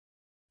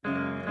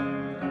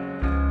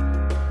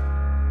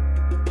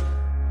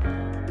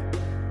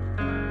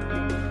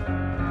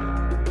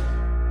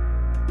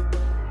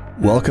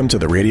Welcome to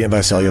the Radiant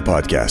Visalia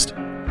podcast.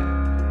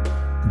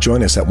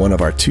 Join us at one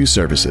of our two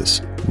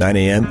services, 9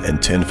 a.m. and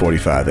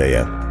 10:45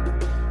 a.m.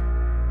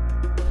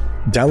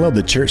 Download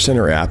the Church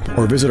Center app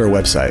or visit our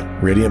website,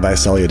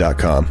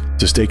 radiantvisalia.com,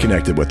 to stay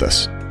connected with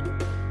us.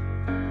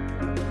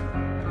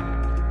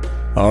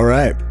 All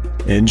right,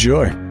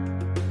 enjoy.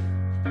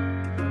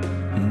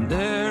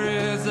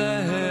 There is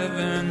a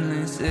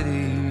heavenly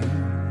city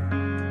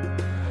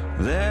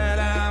that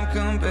I'm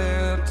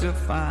compelled to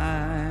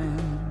find.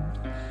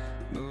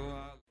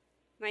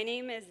 My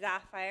name is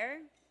Sapphire,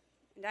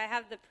 and I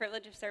have the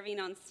privilege of serving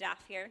on staff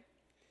here.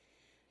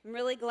 I'm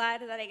really glad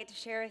that I get to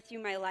share with you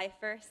my life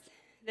verse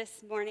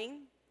this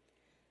morning.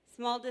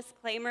 Small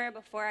disclaimer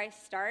before I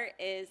start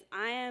is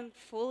I am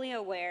fully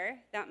aware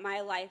that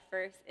my life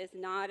verse is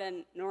not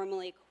a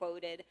normally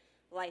quoted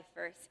life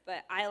verse,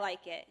 but I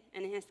like it,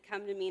 and it has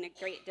come to mean a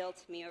great deal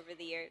to me over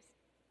the years.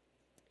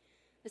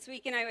 This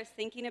weekend I was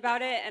thinking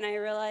about it, and I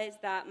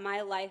realized that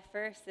my life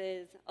verse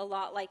is a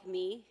lot like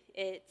me.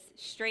 It's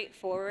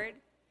straightforward,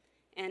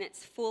 and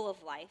it's full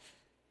of life.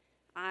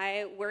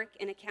 I work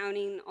in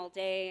accounting all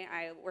day.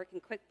 I work in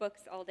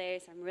QuickBooks all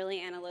day, so I'm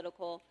really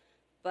analytical,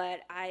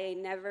 but I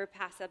never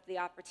pass up the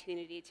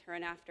opportunity to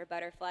run after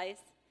butterflies.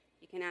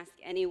 You can ask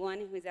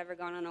anyone who's ever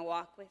gone on a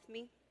walk with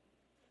me.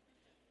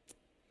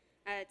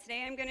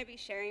 Today I'm going to be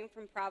sharing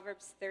from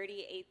Proverbs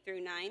 38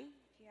 through 9. If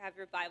you have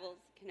your Bibles,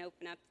 you can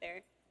open up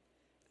there.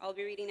 I'll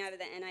be reading out of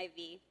the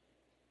NIV. It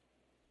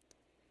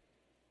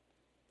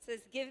says,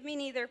 "Give me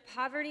neither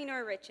poverty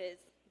nor riches,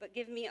 but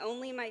give me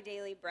only my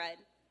daily bread.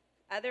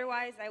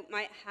 Otherwise I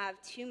might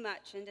have too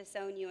much and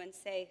disown you and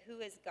say, 'Who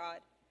is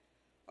God?'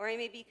 Or I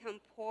may become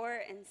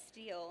poor and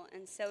steal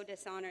and so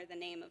dishonor the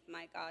name of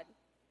my God."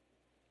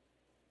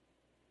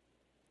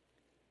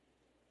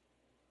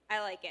 I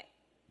like it.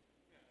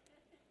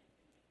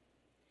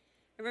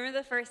 I remember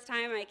the first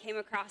time I came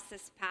across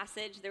this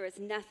passage, there was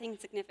nothing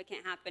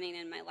significant happening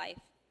in my life.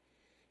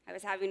 I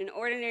was having an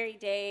ordinary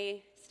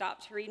day,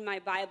 stopped to read my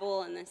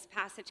Bible, and this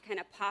passage kind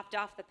of popped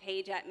off the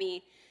page at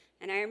me.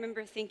 And I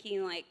remember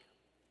thinking,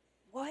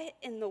 what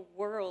in the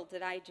world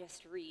did I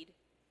just read?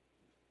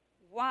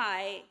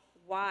 Why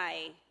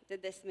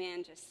did this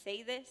man just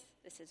say this?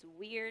 This is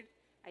weird.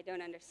 I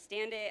don't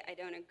understand it. I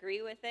don't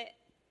agree with it.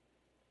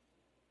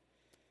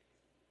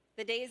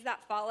 The days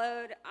that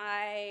followed,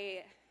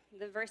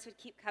 the verse would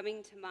keep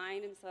coming to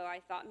mind, and so I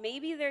thought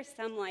maybe there's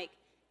some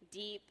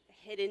deep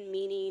hidden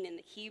meaning in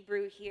the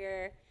Hebrew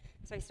here.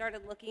 So I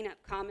started looking up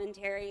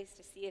commentaries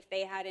to see if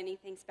they had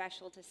anything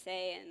special to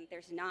say, and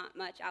there's not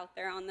much out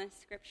there on this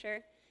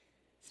scripture.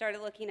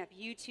 Started looking up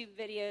YouTube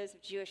videos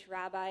of Jewish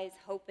rabbis,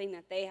 hoping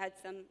that they had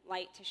some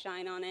light to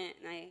shine on it,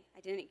 and I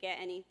didn't get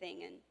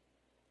anything. And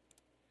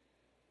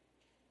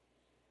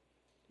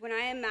when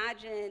I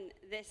imagine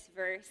this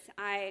verse,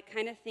 I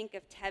kind of think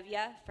of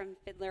Tevye from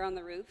Fiddler on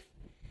the Roof.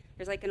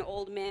 There's an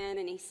old man,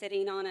 and he's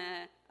sitting on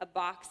a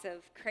box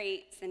of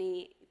crates, and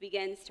he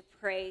begins to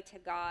pray to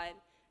God,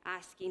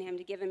 asking him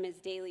to give him his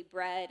daily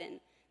bread, and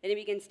then he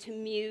begins to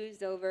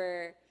muse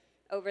over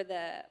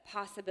the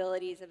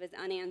possibilities of his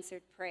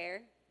unanswered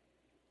prayer.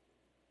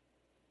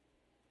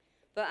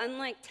 But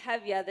unlike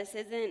Tevye, this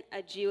isn't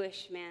a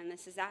Jewish man.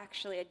 This is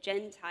actually a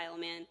Gentile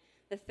man.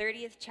 The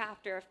 30th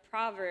chapter of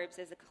Proverbs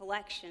is a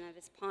collection of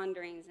his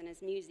ponderings and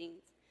his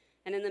musings.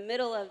 And in the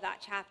middle of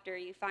that chapter,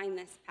 you find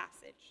this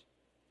passage.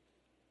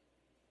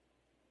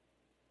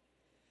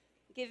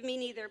 "Give me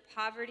neither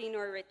poverty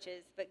nor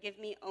riches, but give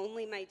me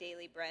only my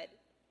daily bread."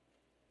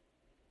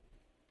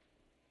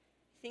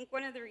 I think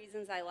one of the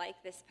reasons I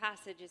like this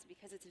passage is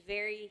because it's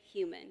very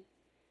human.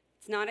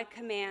 It's not a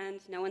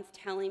command. No one's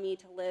telling me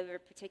to live a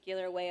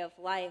particular way of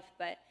life,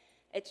 but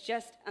it's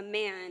just a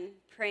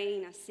man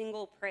praying a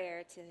single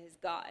prayer to his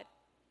God.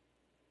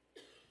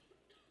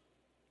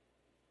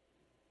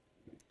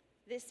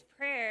 This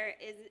prayer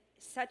is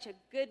such a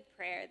good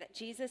prayer that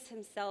Jesus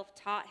himself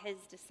taught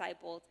his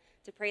disciples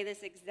to pray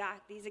these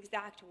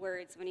exact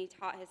words when he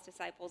taught his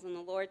disciples in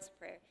the Lord's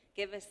Prayer.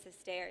 "Give us this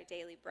day our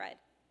daily bread."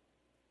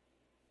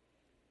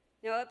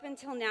 Now, up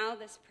until now,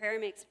 this prayer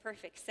makes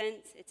perfect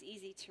sense. It's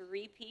easy to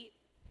repeat.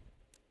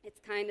 It's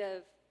kind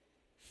of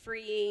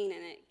freeing,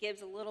 and it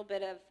gives a little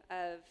bit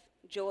of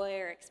joy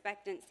or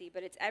expectancy,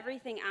 but it's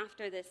everything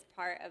after this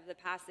part of the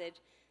passage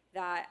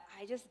that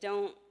I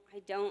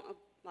don't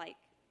like.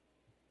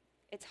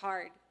 It's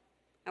hard.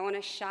 I want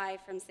to shy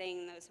from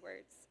saying those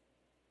words.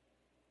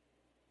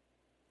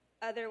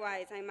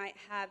 "Otherwise, I might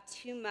have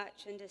too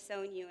much and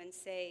disown you and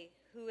say,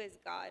 'Who is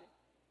God?'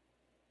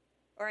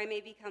 Or I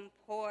may become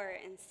poor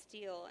and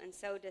steal and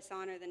so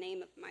dishonor the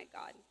name of my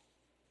God."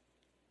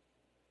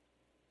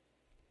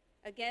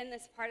 Again,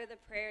 this part of the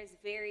prayer is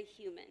very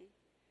human.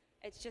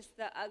 It's just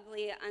the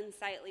ugly,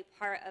 unsightly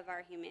part of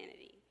our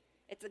humanity.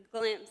 It's a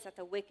glimpse at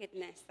the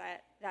wickedness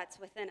that's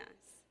within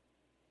us.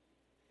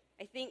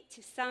 I think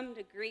to some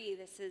degree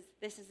this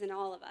is in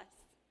all of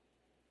us.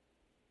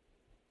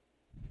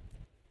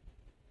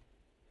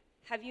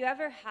 Have you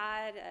ever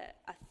had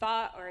a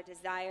thought or a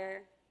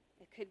desire?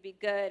 It could be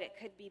good, it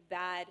could be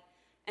bad,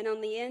 and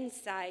on the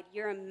inside,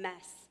 you're a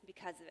mess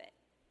because of it.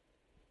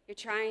 You're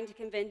trying to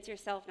convince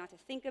yourself not to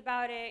think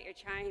about it. You're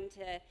trying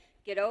to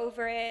get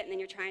over it, and then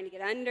you're trying to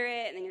get under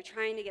it, and then you're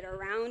trying to get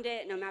around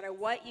it. No matter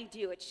what you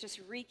do, it's just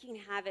wreaking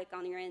havoc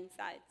on your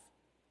insides.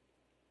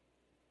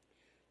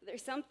 But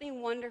there's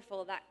something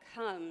wonderful that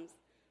comes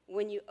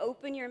when you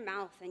open your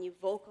mouth and you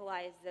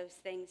vocalize those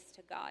things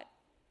to God.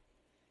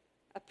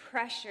 A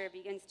pressure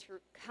begins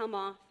to come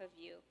off of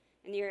you,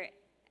 and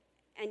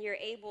you're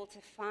able to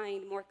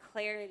find more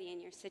clarity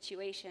in your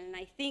situation. And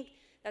I think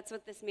that's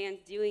what this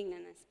man's doing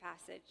in this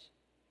passage.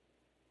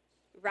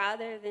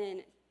 Rather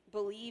than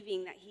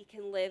believing that he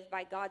can live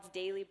by God's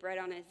daily bread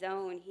on his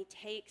own, he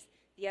takes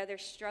the other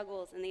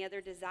struggles and the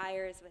other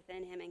desires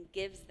within him and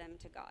gives them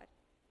to God.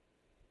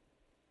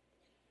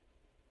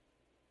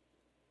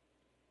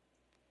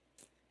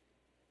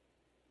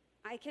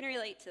 I can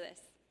relate to this.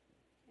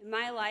 In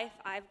my life,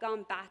 I've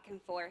gone back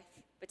and forth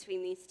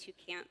between these two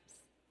camps.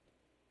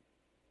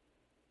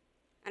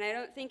 And I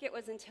don't think it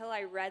was until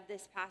I read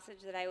this passage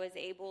that I was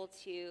able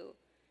to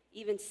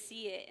even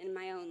see it in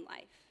my own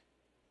life.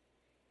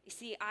 You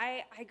see,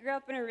 I grew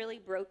up in a really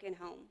broken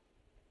home.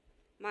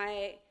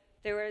 My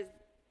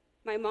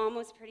mom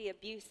was pretty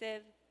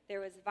abusive.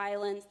 There was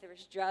violence. There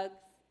was drugs.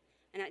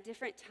 And at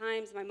different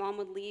times, my mom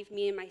would leave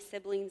me and my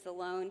siblings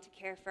alone to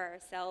care for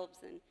ourselves.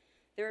 And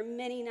there were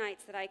many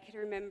nights that I could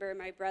remember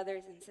my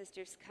brothers and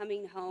sisters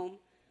coming home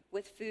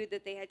with food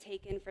that they had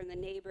taken from the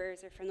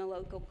neighbors or from the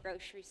local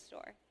grocery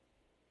store.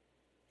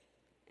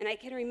 And I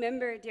can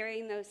remember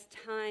during those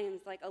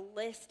times like a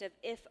list of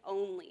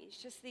if-onlys,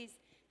 just these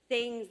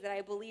things that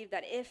I believed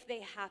that if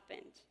they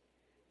happened,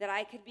 that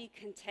I could be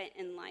content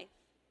in life,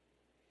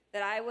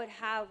 that I would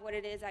have what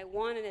it is I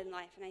wanted in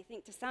life. And I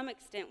think to some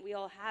extent we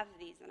all have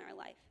these in our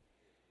life.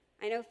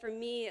 I know for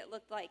me it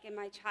looked like in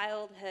my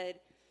childhood,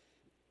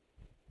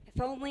 if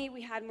only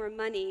we had more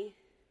money,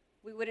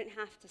 we wouldn't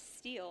have to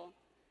steal.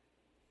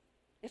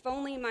 If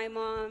only my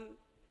mom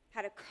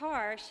had a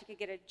car, she could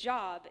get a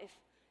job.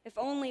 If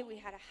only we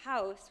had a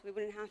house, we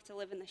wouldn't have to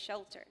live in the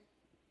shelter.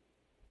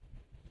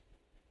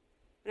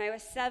 When I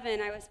was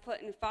 7, I was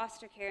put in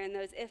foster care, and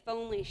those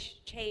if-only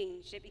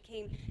changed. It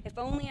became, if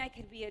only I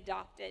could be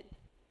adopted,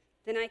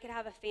 then I could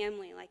have a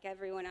family like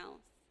everyone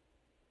else.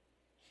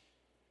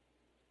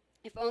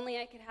 If only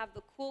I could have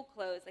the cool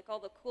clothes like all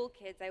the cool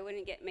kids, I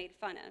wouldn't get made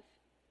fun of.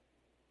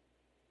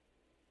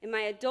 In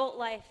my adult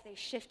life, they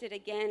shifted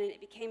again, and it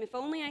became, if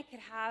only I could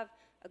have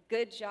a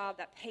good job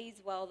that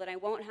pays well, then I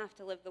won't have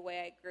to live the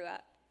way I grew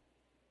up.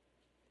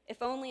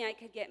 If only I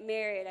could get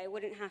married, I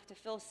wouldn't have to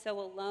feel so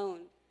alone.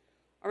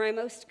 Or my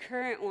most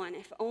current one,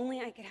 if only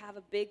I could have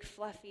a big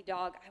fluffy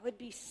dog, I would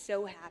be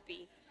so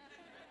happy.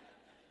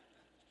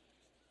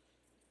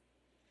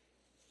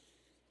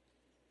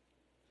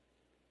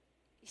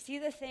 You see,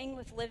 the thing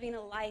with living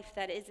a life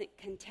that isn't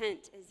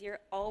content is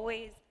you're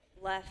always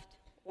left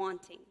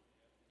wanting.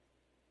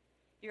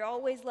 You're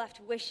always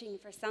left wishing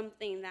for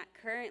something that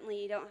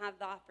currently you don't have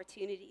the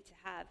opportunity to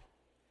have.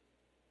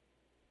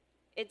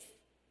 It's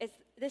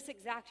this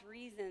exact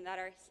reason that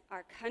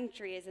our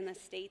country is in the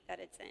state that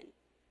it's in.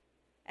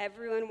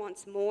 Everyone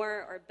wants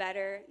more or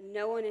better.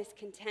 No one is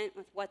content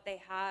with what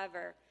they have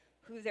or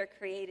who they're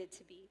created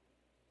to be.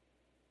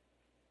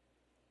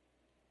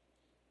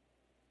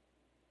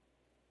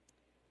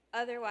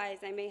 Otherwise,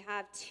 I may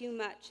have too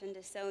much and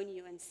disown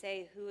you and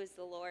say, "Who is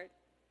the Lord?"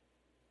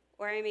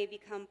 Or I may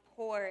become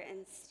poor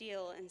and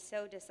steal and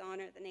so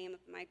dishonor the name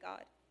of my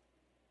God.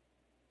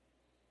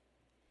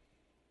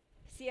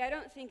 See, I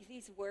don't think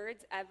these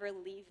words ever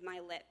leave my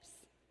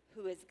lips,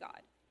 "Who is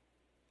God?"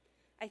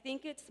 I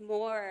think it's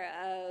more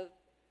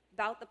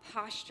about the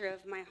posture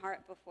of my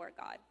heart before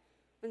God.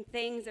 When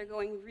things are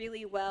going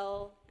really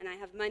well and I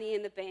have money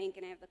in the bank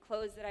and I have the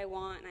clothes that I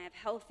want and I have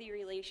healthy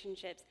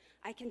relationships,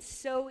 I can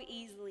so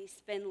easily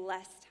spend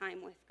less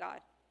time with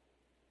God.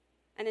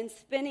 And in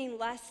spending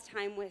less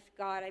time with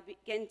God, I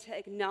begin to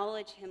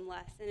acknowledge him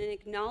less. And in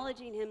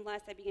acknowledging him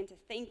less, I begin to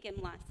thank him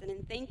less. And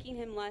in thanking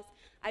him less,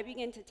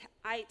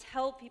 I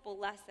tell people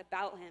less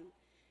about him.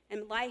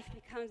 And life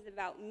becomes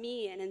about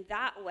me. And in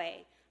that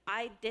way,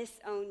 I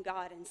disown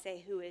God and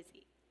say, "Who is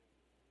he?"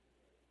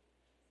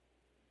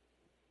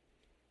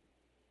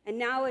 And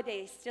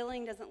nowadays,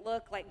 stealing doesn't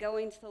look like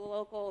going to the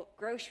local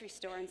grocery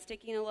store and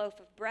sticking a loaf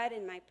of bread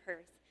in my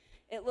purse.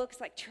 It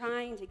looks like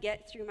trying to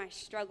get through my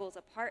struggles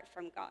apart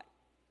from God.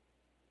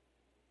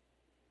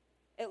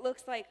 It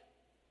looks like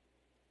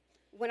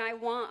when I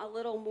want a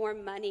little more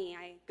money,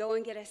 I go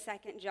and get a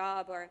second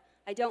job, or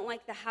I don't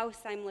like the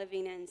house I'm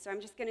living in, so I'm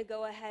just going to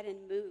go ahead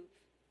and move.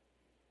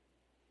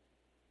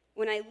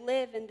 When I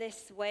live in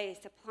this way,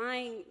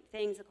 supplying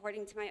things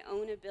according to my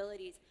own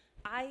abilities,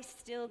 I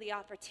steal the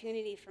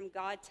opportunity from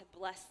God to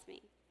bless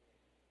me.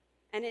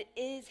 And it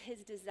is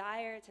his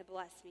desire to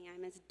bless me.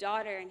 I'm his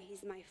daughter, and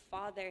he's my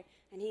father,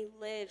 and he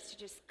lives to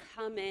just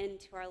come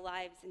into our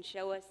lives and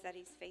show us that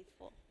he's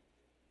faithful.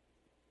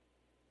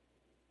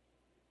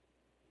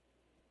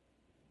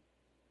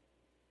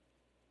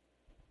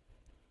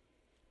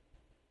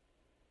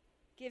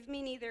 Give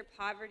me neither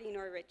poverty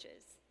nor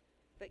riches,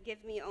 but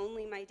give me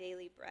only my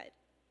daily bread.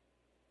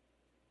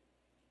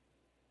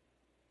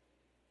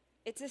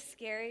 It's a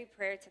scary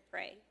prayer to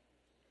pray.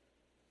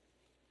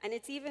 And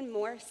it's even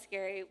more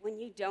scary when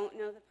you don't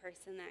know the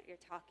person that you're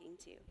talking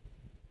to.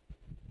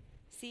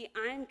 See,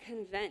 I'm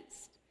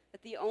convinced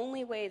that the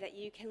only way that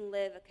you can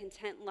live a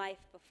content life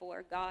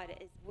before God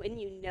is when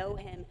you know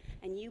him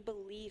and you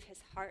believe his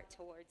heart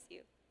towards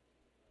you.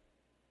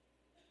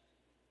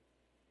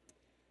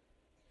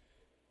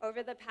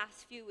 Over the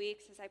past few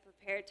weeks, as I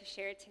prepared to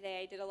share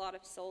today, I did a lot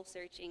of soul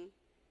searching.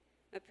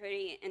 I'm a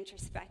pretty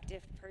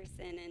introspective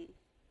person, and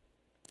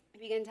I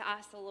began to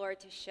ask the Lord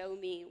to show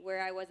me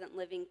where I wasn't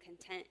living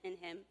content in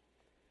him,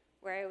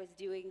 where I was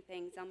doing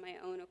things on my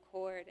own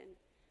accord. And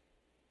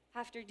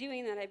after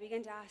doing that, I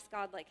began to ask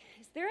God,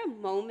 is there a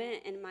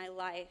moment in my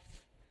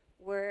life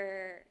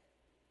where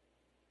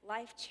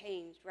life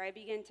changed, where I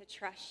began to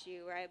trust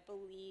you, where I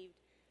believed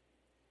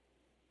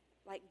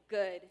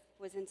good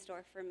was in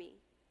store for me?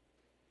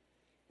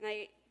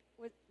 And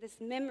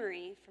this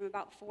memory from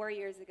about 4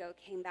 years ago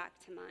came back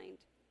to mind.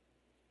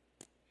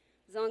 It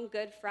was on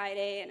Good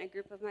Friday, and a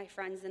group of my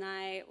friends and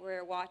I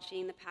were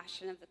watching The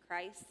Passion of the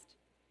Christ.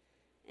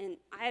 And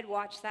I had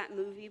watched that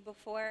movie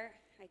before.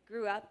 I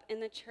grew up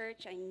in the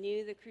church. I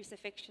knew the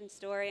crucifixion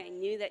story. I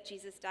knew that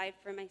Jesus died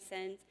for my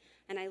sins,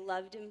 and I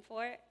loved him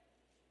for it.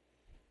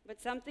 But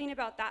something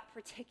about that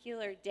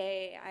particular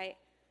day,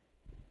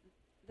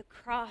 the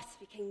cross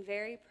became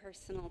very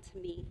personal to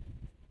me.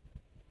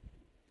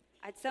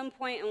 At some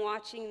point in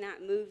watching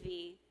that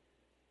movie,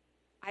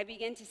 I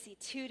began to see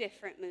two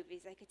different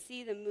movies. I could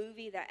see the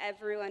movie that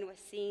everyone was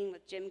seeing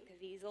with Jim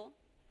Caviezel,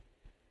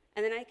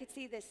 and then I could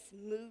see this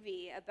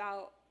movie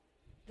about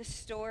the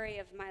story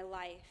of my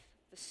life,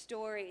 the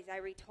stories I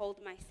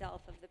retold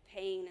myself of the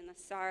pain and the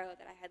sorrow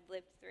that I had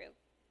lived through.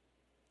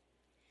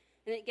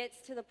 And it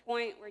gets to the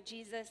point where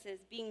Jesus is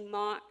being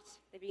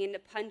mocked. They begin to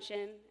punch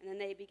him, and then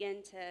they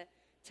begin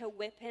to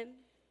whip him.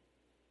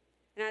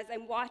 And as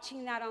I'm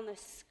watching that on the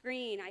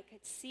screen, I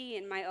could see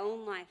in my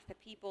own life the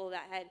people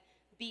that had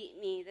beat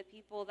me, the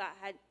people that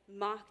had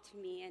mocked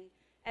me. And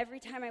every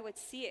time I would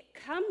see it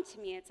come to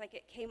me, it's like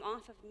it came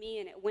off of me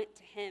and it went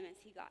to him as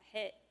he got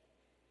hit.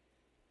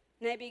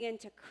 And I began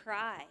to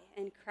cry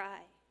and cry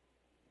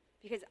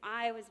because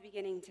I was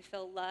beginning to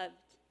feel loved.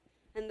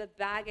 And the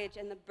baggage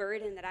and the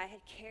burden that I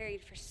had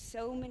carried for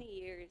so many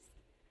years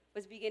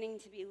was beginning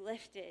to be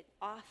lifted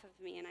off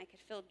of me, and I could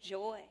feel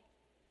joy.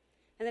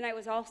 And then I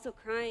was also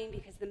crying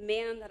because the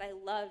man that I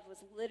loved was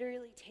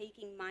literally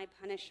taking my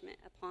punishment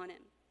upon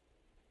him.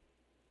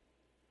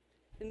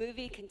 The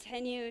movie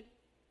continued,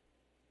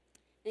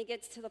 and it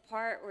gets to the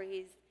part where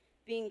he's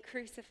being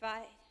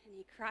crucified, and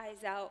he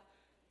cries out,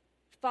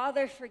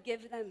 "Father,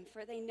 forgive them,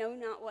 for they know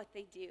not what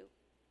they do."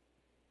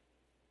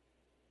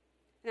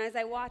 And as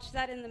I watched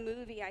that in the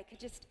movie, I could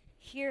just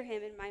hear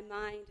him in my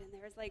mind, and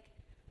there was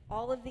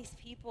all of these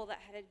people that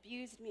had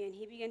abused me, and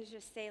he began to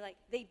just say,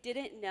 they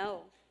didn't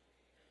know.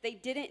 They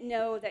didn't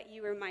know that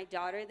you were my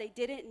daughter. They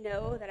didn't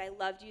know that I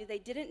loved you. They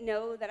didn't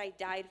know that I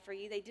died for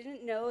you. They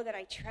didn't know that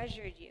I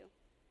treasured you.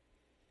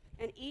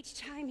 And each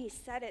time he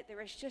said it, there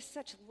was just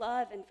such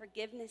love and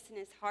forgiveness in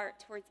his heart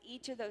towards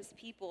each of those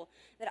people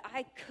that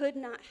I could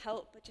not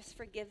help but just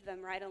forgive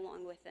them right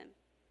along with him.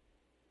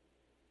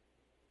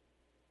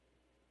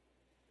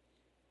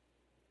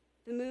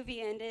 The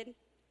movie ended.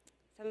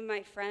 Some of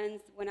my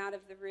friends went out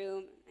of the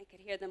room. I could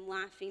hear them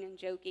laughing and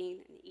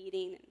joking and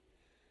eating, and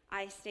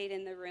I stayed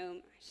in the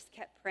room. I just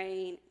kept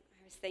praying.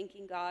 I was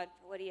thanking God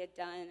for what he had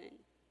done. And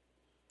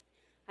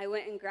I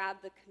went and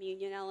grabbed the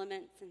communion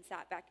elements and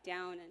sat back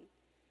down. And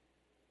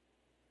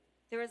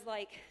there was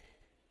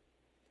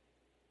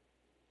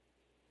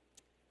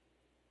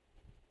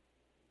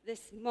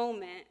this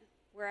moment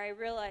where I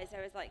realized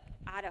I was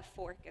at a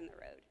fork in the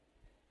road.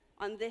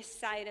 On this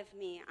side of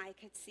me, I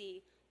could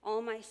see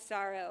all my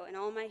sorrow and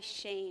all my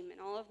shame and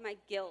all of my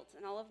guilt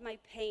and all of my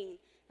pain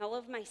and all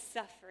of my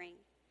suffering.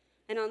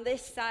 And on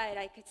this side,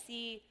 I could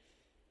see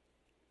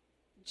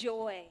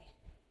joy,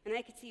 and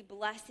I could see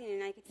blessing,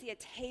 and I could see a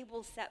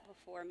table set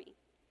before me.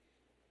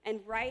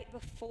 And right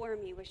before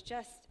me was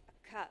just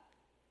a cup.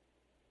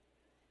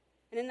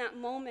 And in that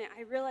moment,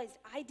 I realized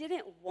I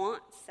didn't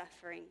want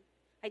suffering.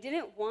 I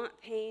didn't want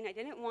pain. I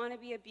didn't want to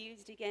be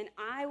abused again.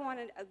 I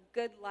wanted a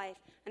good life,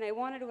 and I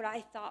wanted what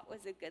I thought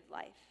was a good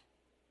life.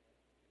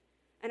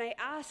 And I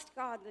asked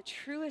God the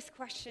truest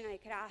question I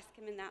could ask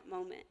him in that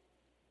moment.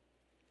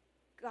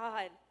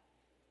 God,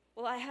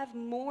 will I have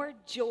more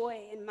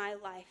joy in my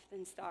life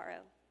than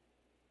sorrow?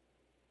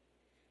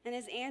 And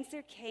his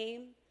answer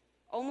came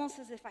almost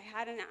as if I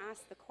hadn't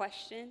asked the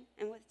question,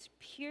 and with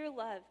pure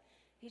love,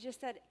 he just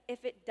said,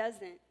 if it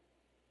doesn't,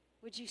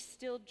 would you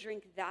still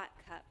drink that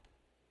cup?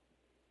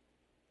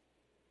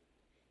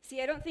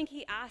 See, I don't think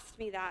he asked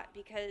me that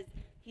because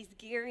he's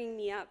gearing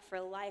me up for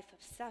a life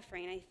of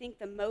suffering. I think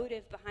the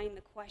motive behind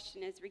the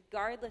question is,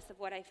 regardless of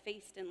what I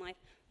faced in life,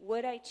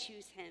 would I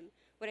choose him?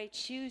 Would I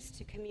choose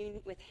to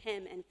commune with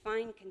him and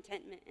find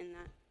contentment in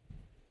that?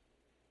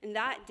 And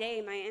that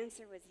day, my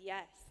answer was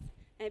yes.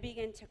 And I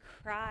began to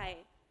cry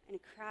and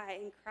cry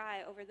and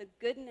cry over the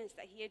goodness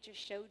that he had just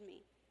showed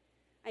me.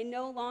 I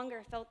no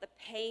longer felt the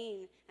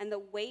pain and the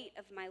weight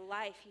of my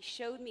life. He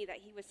showed me that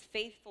he was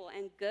faithful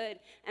and good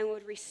and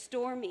would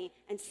restore me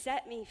and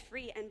set me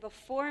free. And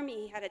before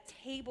me, he had a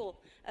table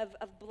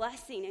of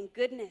blessing and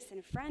goodness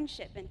and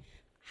friendship. And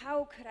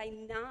how could I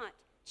not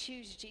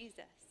choose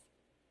Jesus?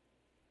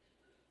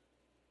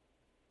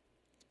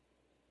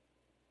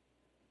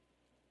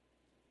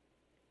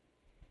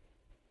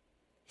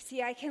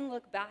 See, I can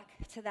look back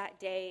to that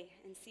day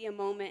and see a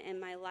moment in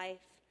my life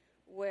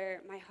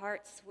where my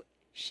heart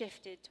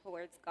shifted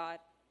towards God,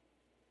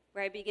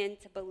 where I began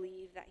to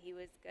believe that he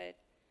was good.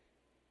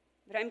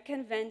 But I'm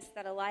convinced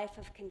that a life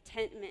of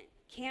contentment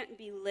can't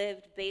be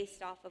lived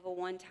based off of a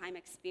one-time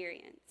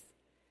experience.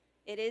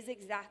 It is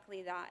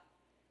exactly that.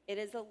 It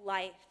is a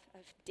life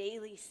of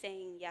daily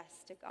saying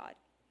yes to God.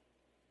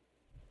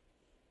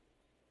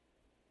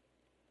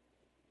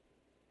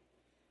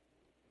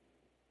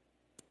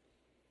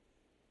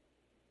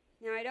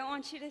 Now, I don't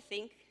want you to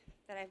think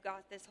that I've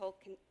got this whole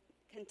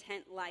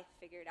content life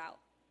figured out.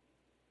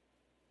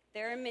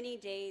 There are many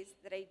days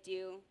that I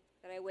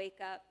wake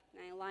up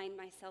and I align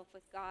myself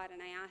with God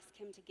and I ask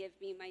him to give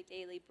me my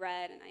daily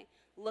bread and I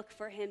look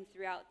for him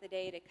throughout the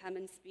day to come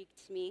and speak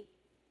to me.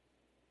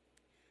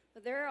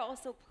 But there are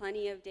also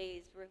plenty of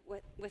days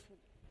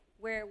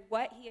where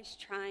what he is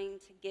trying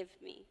to give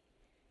me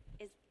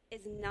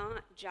is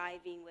not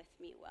jiving with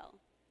me well.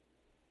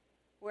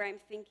 Where I'm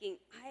thinking,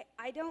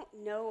 I don't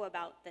know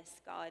about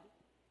this, God.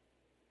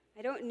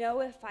 I don't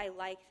know if I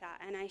like that,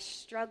 and I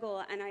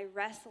struggle and I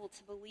wrestle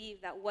to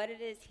believe that what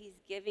it is he's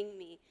giving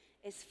me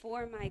is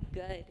for my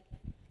good,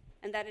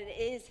 and that it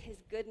is his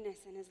goodness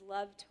and his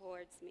love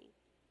towards me.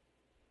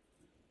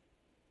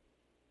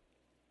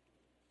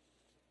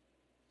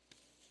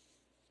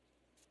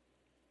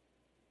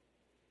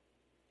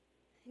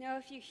 You know,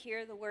 if you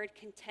hear the word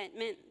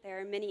contentment, there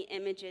are many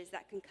images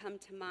that can come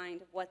to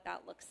mind of what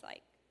that looks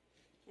like.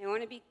 And I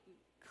want to be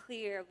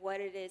clear of what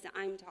it is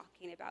I'm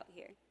talking about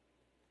here.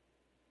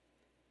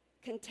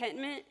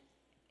 Contentment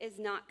is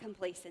not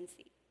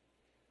complacency.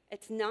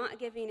 It's not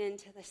giving in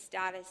to the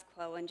status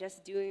quo and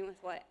just doing with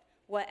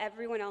what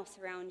everyone else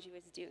around you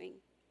is doing.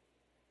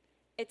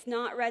 It's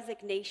not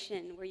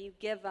resignation where you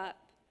give up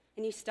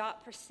and you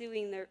stop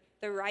pursuing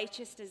the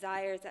righteous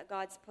desires that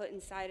God's put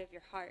inside of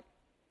your heart.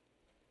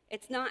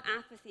 It's not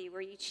apathy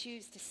where you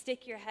choose to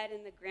stick your head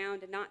in the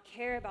ground and not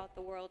care about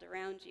the world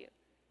around you.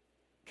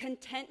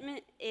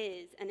 Contentment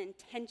is an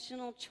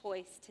intentional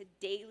choice to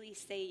daily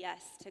say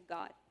yes to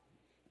God,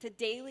 to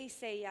daily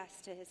say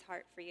yes to his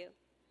heart for you.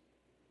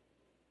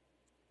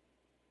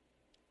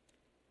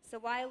 So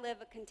why live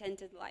a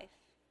contented life?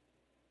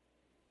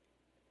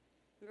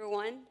 Number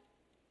one,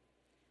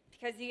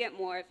 because you get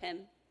more of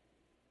him.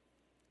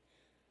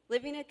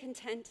 Living a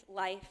content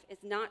life is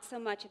not so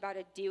much about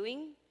a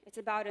doing, it's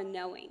about a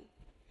knowing.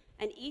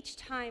 And each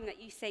time that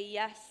you say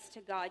yes to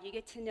God, you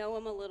get to know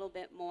him a little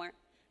bit more.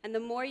 And the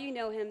more you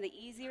know him, the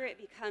easier it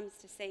becomes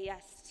to say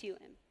yes to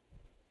him.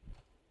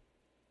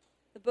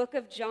 The book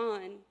of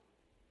John,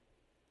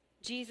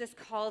 Jesus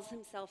calls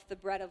himself the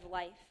bread of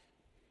life.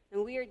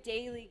 And we are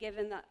daily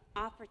given the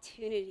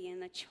opportunity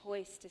and the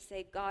choice to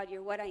say, God,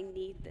 you're what I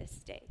need this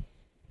day.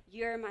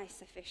 You're my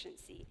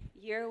sufficiency.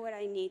 You're what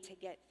I need to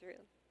get through.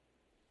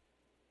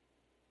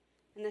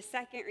 And the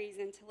second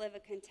reason to live a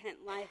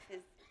content life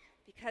is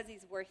because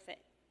he's worth it.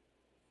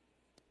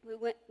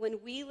 When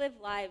we live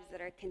lives that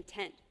are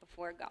content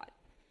before God,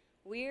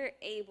 we're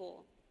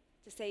able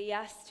to say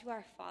yes to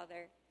our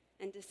Father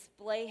and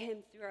display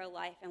him through our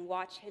life and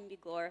watch him be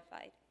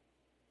glorified.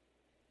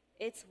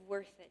 It's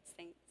worth it,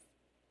 saints.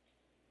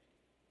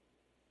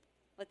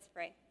 Let's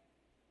pray.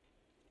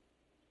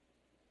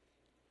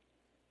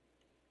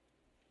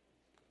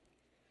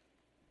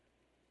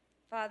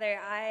 Father,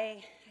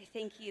 I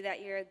thank you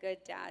that you're a good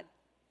dad.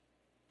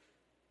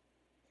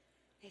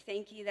 I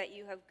thank you that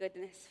you have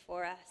goodness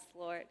for us,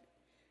 Lord,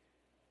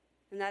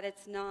 and that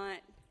it's not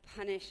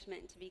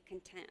punishment to be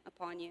content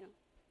upon you.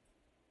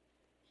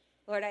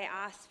 Lord, I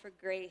ask for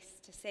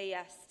grace to say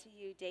yes to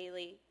you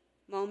daily,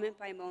 moment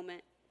by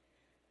moment.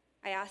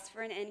 I ask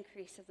for an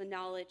increase of the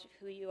knowledge of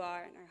who you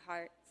are in our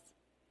hearts.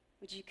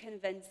 Would you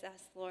convince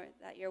us, Lord,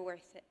 that you're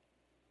worth it?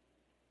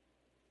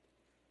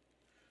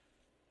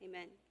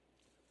 Amen.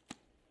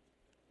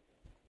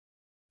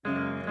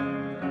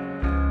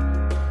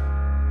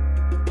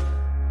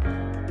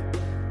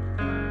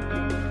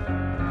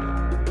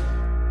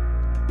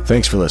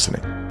 Thanks for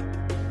listening.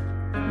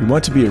 We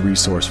want to be a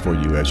resource for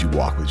you as you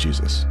walk with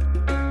Jesus.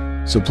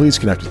 So please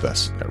connect with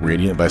us at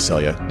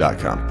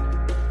radiantvisalia.com.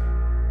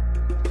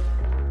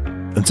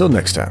 Until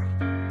next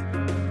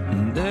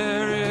time.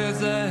 There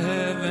is a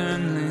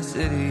heavenly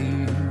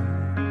city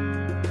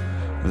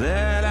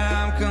that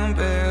I'm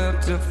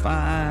compelled to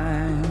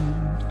find.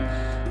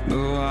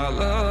 Though I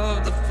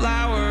love the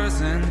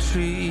flowers and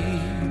trees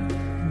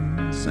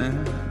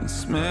and the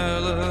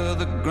smell of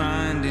the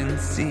grinding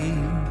sea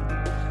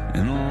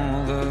and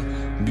all the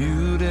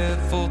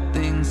beautiful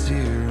things here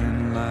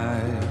in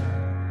life.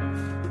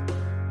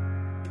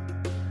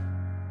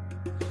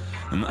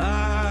 And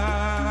I